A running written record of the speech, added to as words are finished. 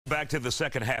Back to the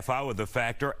second half hour of The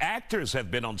Factor. Actors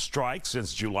have been on strike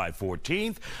since July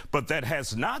 14th, but that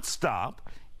has not stopped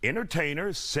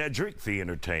entertainer Cedric The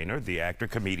Entertainer, the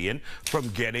actor-comedian, from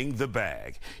getting the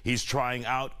bag. He's trying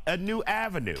out a new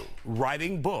avenue,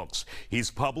 writing books. He's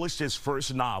published his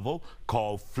first novel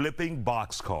called Flipping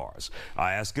Boxcars.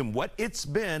 I asked him what it's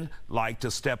been like to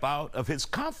step out of his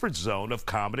comfort zone of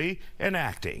comedy and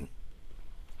acting.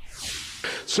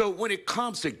 So when it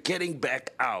comes to getting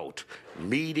back out,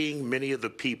 meeting many of the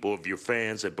people of your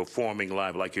fans and performing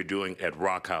live like you're doing at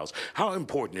Rock House, how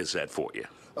important is that for you?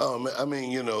 I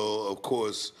mean, you know, of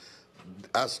course,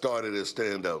 I started as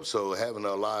stand-up, so having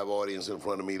a live audience in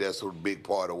front of me, that's a big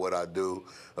part of what I do.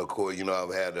 Of course, you know,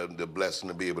 I've had the blessing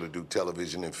to be able to do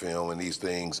television and film, and these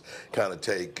things kind of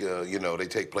take, you know, they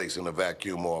take place in a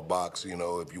vacuum or a box, you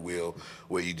know, if you will,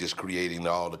 where you're just creating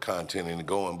all the content and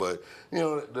going. But, you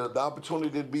know, the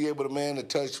opportunity to be able to, man, to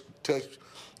touch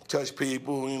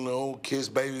people, you know, kiss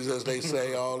babies, as they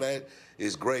say, all that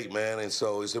is great, man. And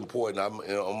so it's important. I'm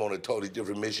on a totally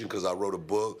different mission because I wrote a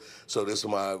book. So this is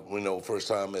my, you know, first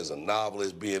time as a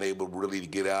novelist being able really to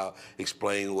get out,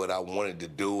 explain what I wanted to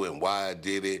do and why I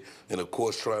did it. And of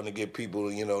course, trying to get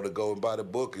people, you know, to go and buy the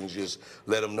book and just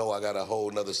let them know I got a whole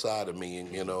nother side of me,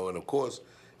 and, you know, and of course,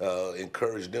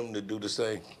 encourage them to do the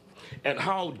same. And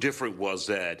how different was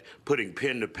that, putting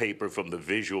pen to paper from the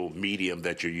visual medium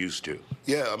that you're used to?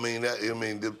 Yeah, I mean,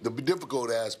 the difficult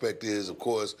aspect is, of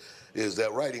course, is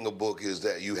that writing a book is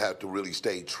that you have to really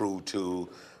stay true to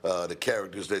the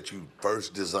characters that you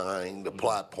first designed, the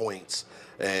plot points,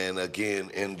 and again,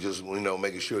 and just, you know,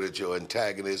 making sure that your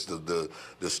antagonist,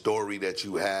 the story that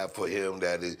you have for him,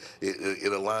 that it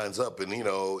aligns up, and you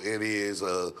know, it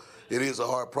is a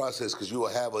hard process because you will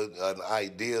have an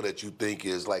idea that you think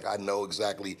is like, I know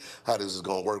exactly how this is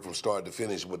going to work from start to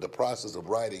finish, but the process of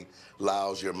writing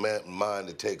allows your mind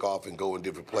to take off and go in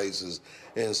different places.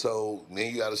 And so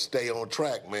then you got to stay on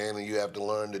track, man, and you have to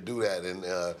learn to do that.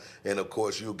 And of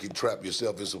course, you can trap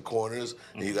yourself in some corners,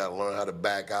 and you got to learn how to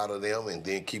back out of them and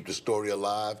then keep the story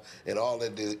alive. And all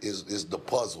that is the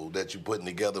puzzle that you're putting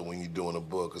together when you're doing a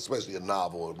book, especially a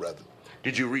novel, rather.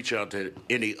 Did you reach out to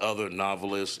any other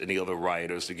novelists, any other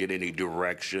writers to get any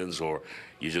directions, or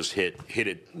you just hit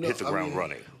the ground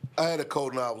running? I had a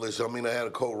co-novelist. I mean, I had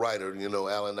a co-writer, you know,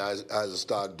 Alan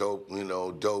Isastock,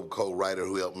 dope co-writer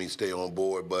who helped me stay on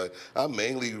board. But I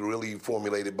mainly really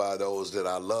formulated by those that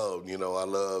I loved. You know, I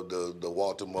loved the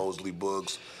Walter Mosley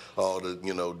books, all the,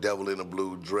 you know, Devil in a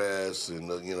Blue Dress, and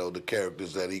you know, the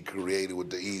characters that he created with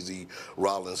the Easy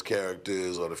Rollins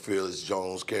characters or the Fearless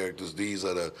Jones characters. These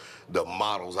are the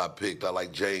models I picked. I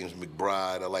like James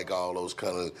McBride. I like all those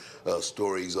kind of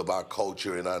stories of our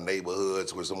culture and our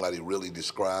neighborhoods where somebody really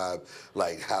described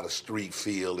like how the street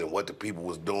feel and what the people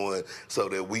was doing, so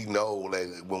that we know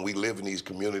that when we live in these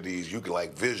communities, you can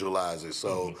like visualize it.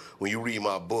 So when you read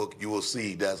my book, you will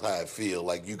see that's how it feel.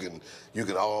 Like you can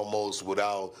almost,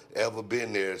 without ever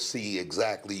been there, see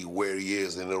exactly where he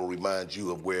is, and it'll remind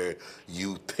you of where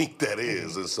you think that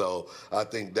is. And so I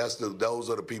think those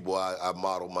are the people I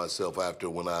modeled myself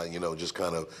after when I, you know, just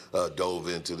kind of dove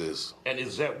into this. And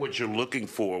is that what you're looking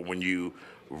for when you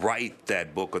write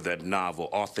that book or that novel,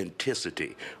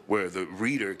 authenticity, where the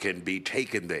reader can be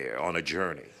taken there on a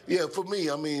journey? Yeah, for me,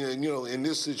 I mean, you know, in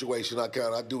this situation, I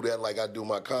do that like I do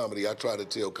my comedy. I try to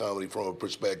tell comedy from a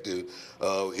perspective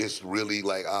it's really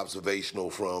like observational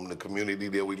from the community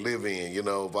that we live in. You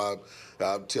know, if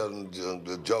I'm telling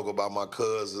the joke about my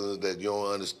cousins that you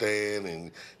don't understand,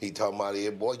 and he talking about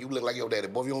it, boy, you look like your daddy.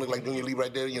 Boy, you don't look like you leave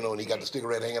right there, you know, and he got the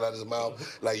cigarette hanging out his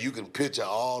mouth. Like, you can picture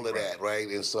all of that, right?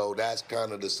 And so that's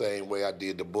kind of the same way I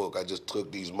did the book. I just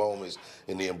took these moments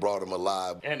and then brought them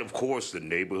alive. And of course, the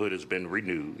neighborhood has been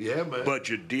renewed. Yeah, man. But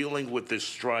you're dealing with this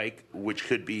strike, which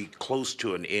could be close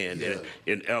to an end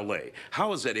in L.A.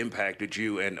 How has that impacted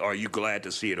you, and are you glad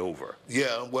to see it over?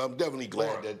 Yeah, well, I'm definitely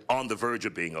glad that... On the verge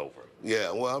of being over.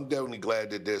 Yeah, well, I'm definitely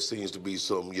glad that there seems to be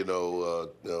some, you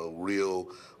know, real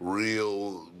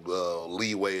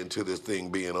leeway into this thing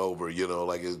being over. You know,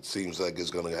 like it seems like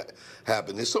it's going to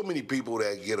happen. There's so many people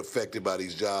that get affected by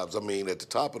these jobs. I mean, at the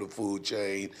top of the food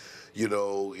chain, you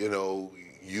know,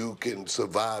 you can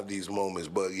survive these moments.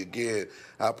 But again,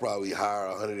 I probably hire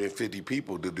 150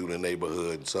 people to do the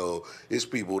neighborhood. So it's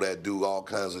people that do all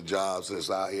kinds of jobs that's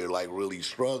out here like really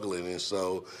struggling. And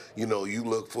so, you know, you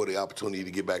look for the opportunity to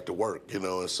get back to work, you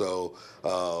know. And so,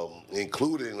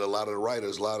 including a lot of the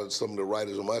writers, some of the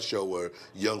writers on my show were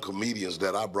young comedians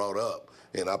that I brought up.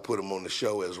 And I put them on the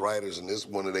show as writers, and this is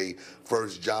one of their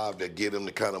first jobs that get them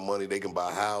the kind of money they can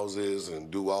buy houses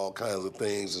and do all kinds of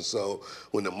things. And so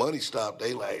when the money stopped,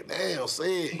 they like, damn,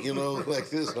 say it, you know, like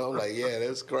this. And I'm like, yeah,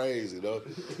 that's crazy, though.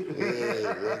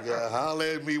 Yeah, they got holler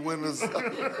at me when it's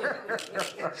like,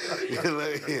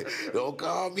 don't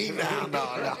call me now,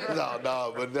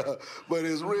 no. But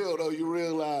it's real though. You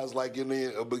realize, like in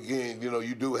the beginning, you know,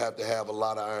 you do have to have a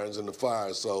lot of irons in the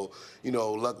fire. So, you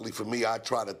know, luckily for me, I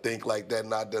try to think like that.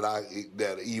 Not that I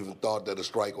even thought that a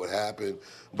strike would happen,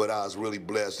 but I was really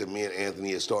blessed that me and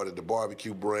Anthony had started the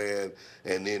barbecue brand,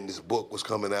 and then this book was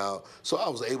coming out. So I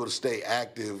was able to stay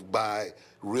active by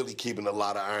really keeping a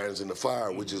lot of irons in the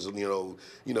fire, which is, you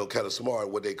know, kind of smart,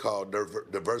 what they call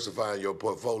diversifying your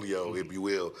portfolio, if you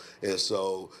will. And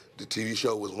so the TV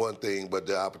show was one thing, but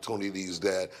the opportunities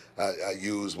that I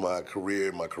use my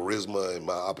career, my charisma, and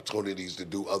my opportunities to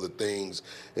do other things.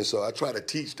 And so I try to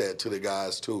teach that to the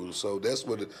guys too. So that's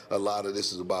what a lot of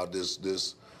this is about.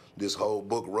 This whole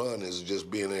book run is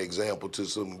just being an example to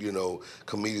some, you know,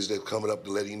 comedians that's coming up to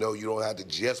let you know you don't have to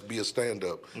just be a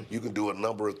stand-up. You can do a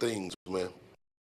number of things, man.